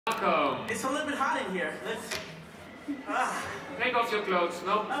Welcome. It's a little bit hot in here. Let's... Take off your clothes,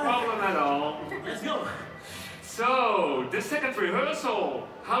 no problem at all. Let's go. So, the second rehearsal,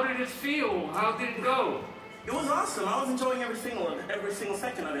 how did it feel? How did it go? It was awesome. I was enjoying every single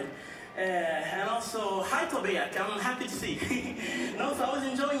second of it. And also, hi Tobiak, I'm happy to see. No, so I was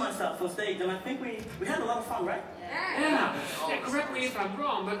enjoying myself on stage, and I think we had a lot of fun, right? Yeah, correct me if I'm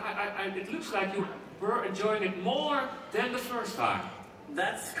wrong, but it looks like you were enjoying it more than the first time.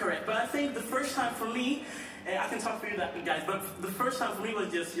 That's correct, but I think the first time for me, I can talk for you guys, but the first time for me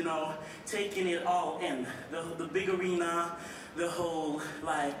was just, you know, taking it all in. The big arena, the whole,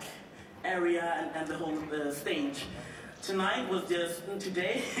 like, area, and the whole stage. Today,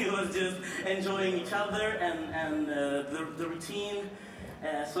 it was just enjoying each other and the routine.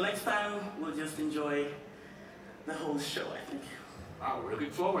 So next time, we'll just enjoy the whole show, I think. Wow, we're looking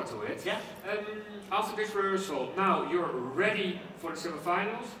forward to it. Yeah. After this rehearsal, now you're ready for the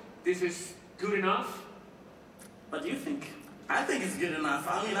semifinals. This is good enough? What do you think? I think it's good enough.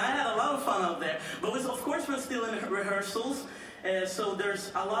 I mean, I had a lot of fun out there. But of course, we're still in rehearsals. So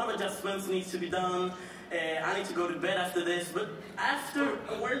there's a lot of adjustments needs to be done. I need to go to bed after this, but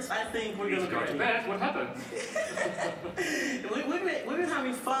afterwards, I think we're gonna go to bed. What happened? we've been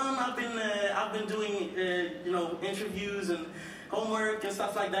having fun. I've been doing you know, interviews and homework and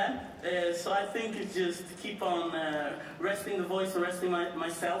stuff like that. So I think it's just keep on resting the voice and resting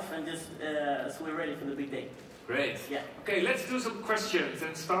myself, and just so we're ready for the big day. Great. Yeah. Okay, let's do some questions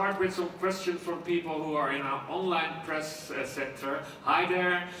and start with some questions from people who are in our online press center. Hi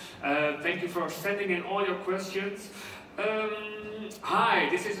there. Thank you for sending in all your questions. Hi,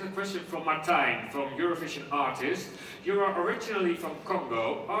 this is a question from Martijn, from Eurovision Artist. You are originally from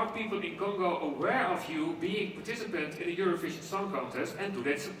Congo. Are people in Congo aware of you being participant in the Eurovision Song Contest, and do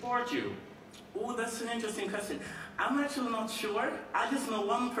they support you? Oh, that's an interesting question. I'm actually not sure. I just know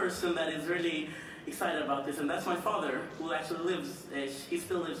one person that is really excited about this, and that's my father, who actually lives, he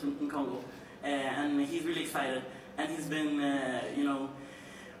still lives in Congo, and he's really excited, and he's been, you know,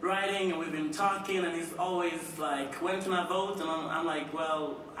 writing, and we've been talking, and he's always like, when can I vote? And I'm like,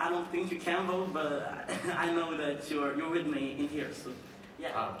 well, I don't think you can vote, but I know that you're with me in here, so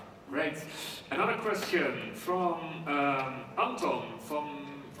yeah. Great. Another question from Anton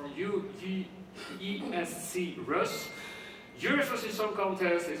from ESC Rus. Eurovision Song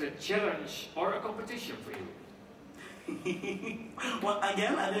Contest is a challenge or a competition for you? What,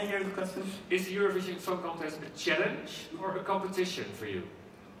 again? I didn't hear the question. Is the Eurovision Song Contest a challenge or a competition for you?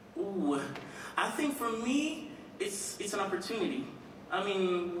 Ooh, I think for me, it's an opportunity. I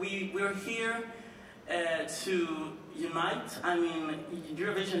mean, we're here to unite. I mean,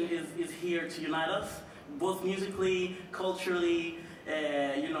 Eurovision is here to unite us, both musically, culturally,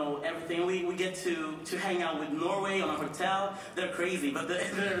 you know, everything. We get to hang out with Norway on a hotel. They're crazy, but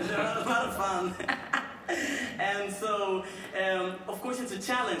they're a lot of fun. And so, of course, it's a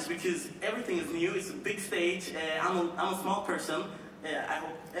challenge because everything is new. It's a big stage. I'm a small person. I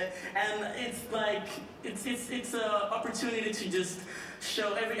hope, and it's like it's an opportunity to just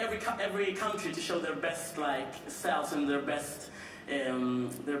show every country to show their best like selves and their best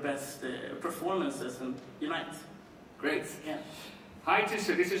performances and unite. Great. Yeah. Hi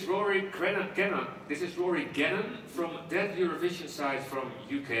Tusse, this is Rory Gannon. This is Rory Gannon from that Eurovision site from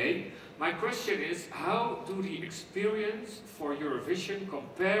UK. My question is, how do the experience for Eurovision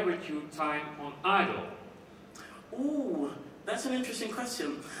compare with your time on Idol? Ooh, that's an interesting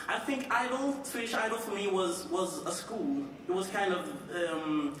question. I think Swedish Idol for me was a school. It was kind of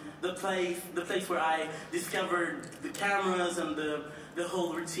the place where I discovered the cameras and the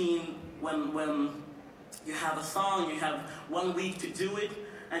whole routine when you have a song, you have 1 week to do it,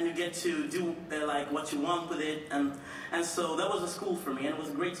 and you get to do like what you want with it, and so that was a school for me, and it was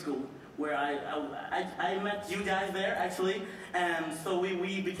a great school where I met you guys there actually, and so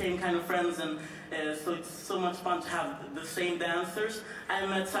we became kind of friends, and so it's so much fun to have the same dancers. I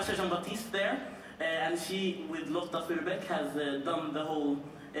met Sasha Jean-Baptiste there, and she with Lotta Furbeck has done the whole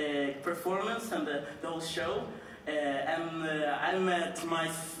performance and the whole show. And I met my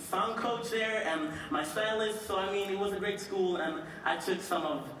sound coach there and my stylist, so I mean it was a great school, and I took some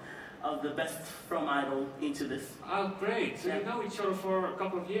of the best from Idol into this. Oh great, so you know each other for a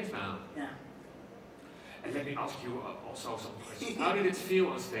couple of years now. Yeah. And let me ask you also some questions. How did it feel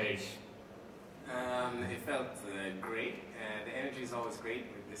on stage? It felt great. The energy is always great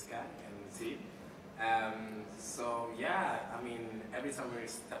with this guy and the team. So yeah, I mean every time we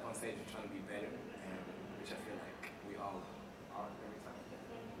step on stage we're trying to be better, which I feel like we all are every time.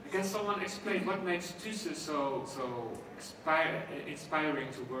 Can someone explain what makes Tusse so inspiring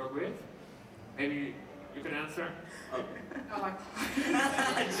to work with? Maybe you can answer. Jump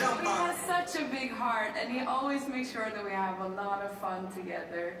He on. has such a big heart, and he always makes sure that we have a lot of fun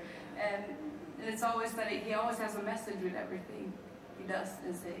together. And it's always that he always has a message with everything he does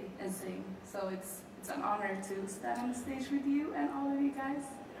and say and sing. So it's an honor to stand on the stage with you and all of you guys.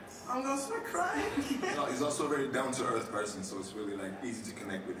 I'm gonna start crying. No, he's also a very down-to-earth person, so it's really like easy to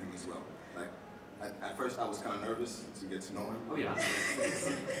connect with him as well. Like at first I was kind of nervous to get to know him. Oh yeah.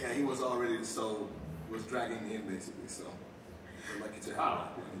 And he was already was dragging me in basically. So we're lucky to have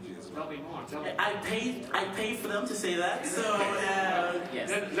that energy as well. Tell me more. Tell me. I paid for them to say that. So Yes.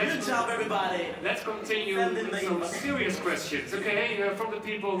 good job, everybody. Let's continue Send in with the some email. serious questions. Okay, from the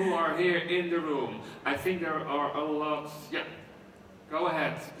people who are here in the room. I think there are a lot. Yeah. Go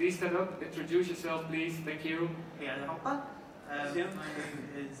ahead. Please stand up. Introduce yourself, please. Thank you. Hey, Alejandro. My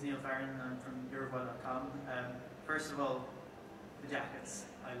name is Neil Farron. I'm from Eurovision.com. First of all, the jackets.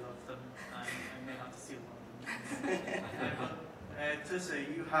 I love them. I may have to steal one of them. Tusse,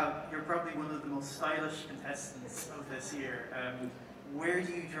 you're probably one of the most stylish contestants of this year. Where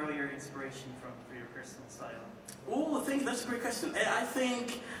do you draw your inspiration from for your personal style? Oh, that's a great question. I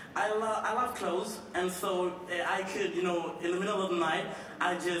think I love clothes, and so I could, in the middle of the night,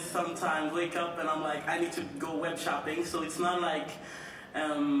 I just sometimes wake up and I'm like, I need to go web shopping. So it's not like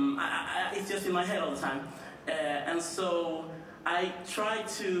it's just in my head all the time, and so I try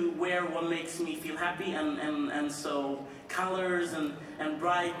to wear what makes me feel happy, and so colors and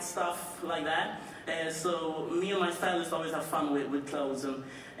bright stuff like that. So me and my stylist always have fun with clothes, and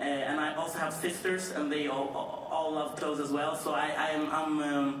I also have sisters, and they all love clothes as well. So I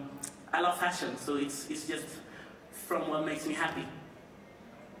love fashion. So it's just from what makes me happy.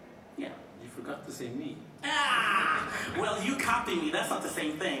 Yeah. You forgot to say me. Well, you copy me. That's not the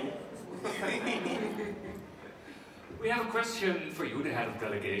same thing. We have a question for you, the head of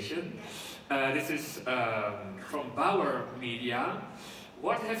delegation. This is from Bauer Media.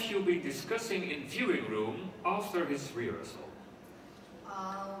 What have you been discussing in viewing room after his rehearsal?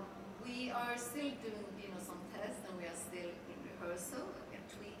 We are still doing some tests, and we are still in rehearsal. We are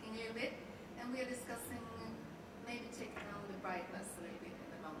tweaking a little bit, and we are discussing maybe taking down the brightness a little bit in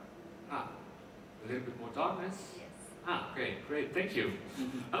the number. A little bit more darkness? Yes. Great, thank you.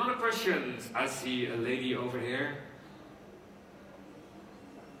 Another question. I see a lady over here.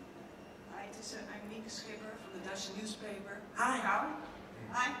 Hi, Tusse. I'm Nieke Schipper from the Dutch newspaper. Hi. How?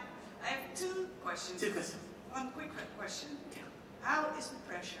 Hi. I have two questions. Two questions. One quick question. How is the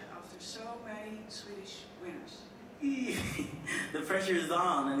pressure after so many Swedish winners? The pressure is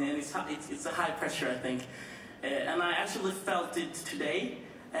on, and it's a high pressure, I think. And I actually felt it today.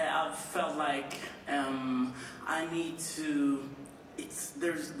 I felt like I need to.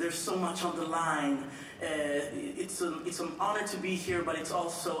 There's so much on the line. It's an honor to be here, but it's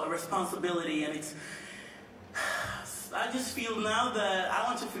also a responsibility, and it's. I just feel now that I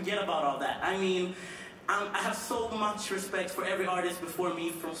want to forget about all that. I mean, I have so much respect for every artist before me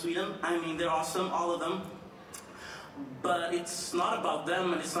from Sweden. I mean, they're awesome, all of them. But it's not about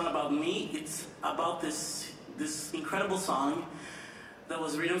them, and it's not about me. It's about this incredible song that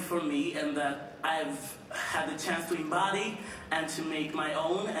was written for me, and that I've had the chance to embody and to make my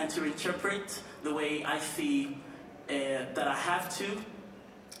own and to interpret the way I see that I have to,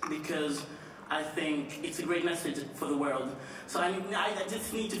 because I think it's a great message for the world. So I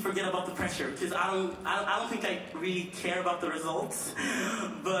just need to forget about the pressure, because I don't think I really care about the results,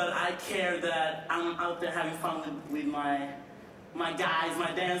 but I care that I'm out there having fun with my guys,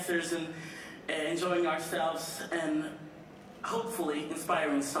 my dancers, and enjoying ourselves, and hopefully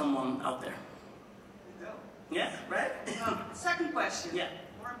inspiring someone out there. No. Yeah, right? Second question. Yeah.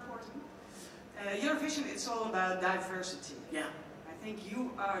 More important. Eurovision, it's all about diversity. Yeah. I think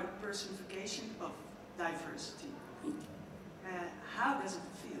you are the personification of diversity. How does it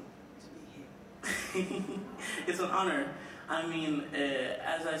feel to be here? It's an honor. I mean,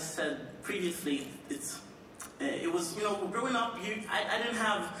 as I said previously, it was, growing up, I didn't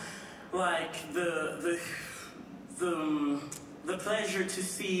have like the pleasure to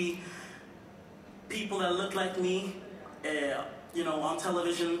see people that look like me, on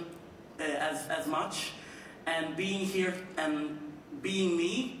television as much, and being here and being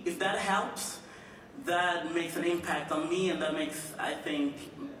me. If that helps, that makes an impact on me, and that makes, I think,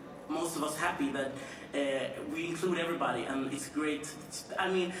 most of us happy that we include everybody, and it's great. I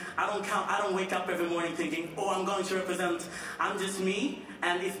mean, I don't wake up every morning thinking, oh, I'm going to represent. I'm just me,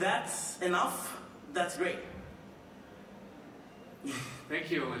 and if that's enough, that's great. Thank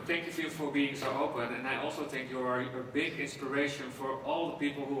you, and thank you for being so open. And I also think you are a big inspiration for all the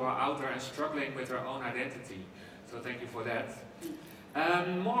people who are out there and struggling with their own identity. So thank you for that.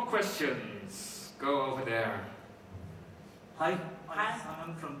 More questions. go over there. Hi, Hi. I'm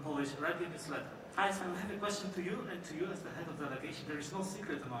Simon from Polish Radio Newsletter. Hi, I Sam. have a question to you and to you as the head of delegation. There is no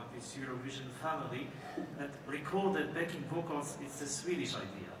secret among this Eurovision family that recorded backing vocals is a Swedish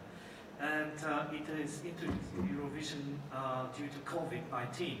idea. And it is introduced in Eurovision due to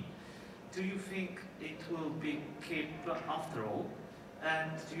COVID-19. Do you think it will be kept after all?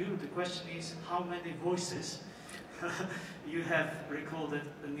 And to you, the question is, how many voices you have recorded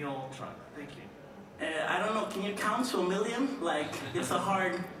in your track? Thank you. I don't know, can you count to 1 million? Like, it's a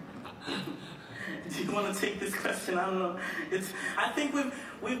hard... Do you want to take this question? I don't know. I think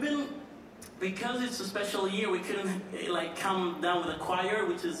we've been... Because it's a special year, we couldn't like come down with a choir,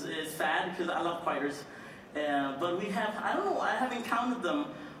 which is sad, because I love choirs. But we have, I don't know, I haven't counted them,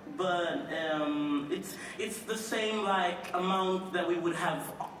 but it's the same like amount that we would have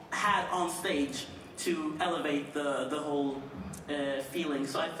had on stage to elevate the whole feeling.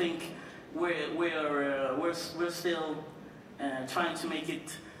 So I think we're still trying to make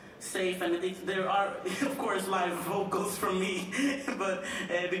it safe, and there are of course live vocals from me, but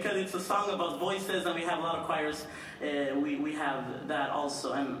because it's a song about voices and we have a lot of choirs, we have that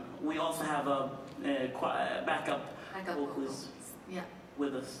also, and we also have a backup vocalist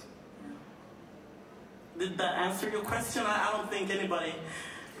with us. Yeah. Did that answer your question? I don't think anybody.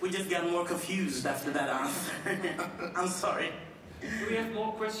 We just got more confused after that answer. I'm sorry. Do we have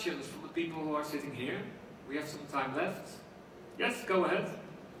more questions from the people who are sitting here? We have some time left. Yes, go ahead.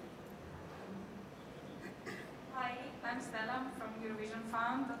 Hi, I'm Stella from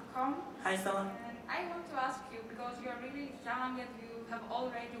EurovisionFan.com. Hi, Stella. And I want to ask you, because you're really young and you have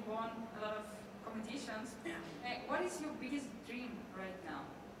already won a lot of competitions, what is your biggest dream right now?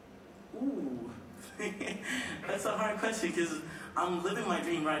 Ooh, that's a hard question because I'm living my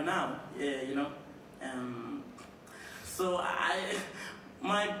dream right now, you know. So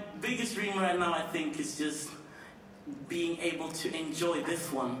my biggest dream right now, I think, is just being able to enjoy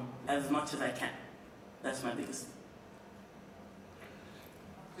this one as much as I can. That's my biggest.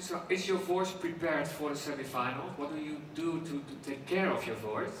 So, is your voice prepared for the semi-finals? What do you do to take care of your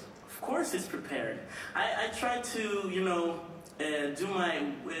voice? Of course it's prepared. I try to, you know, do my,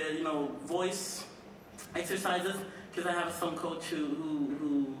 you know, voice exercises, because I have a song coach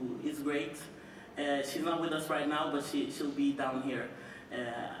who is great. She's not with us right now, but she'll be down here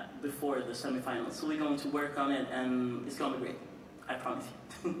before the semi-finals. So we're going to work on it, and it's going to be great. I promise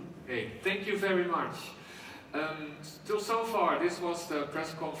you. Okay, thank you very much. So far, this was the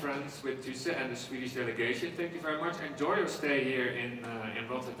press conference with Tusse and the Swedish delegation. Thank you very much. Enjoy your stay here in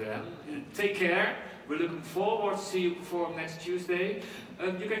Rotterdam. Take care. We're looking forward to see you perform next Tuesday.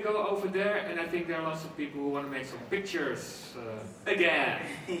 You can go over there, and I think there are lots of people who want to make some pictures again.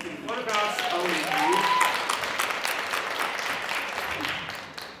 What about Owing?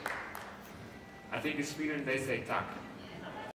 I think in Sweden they say tack.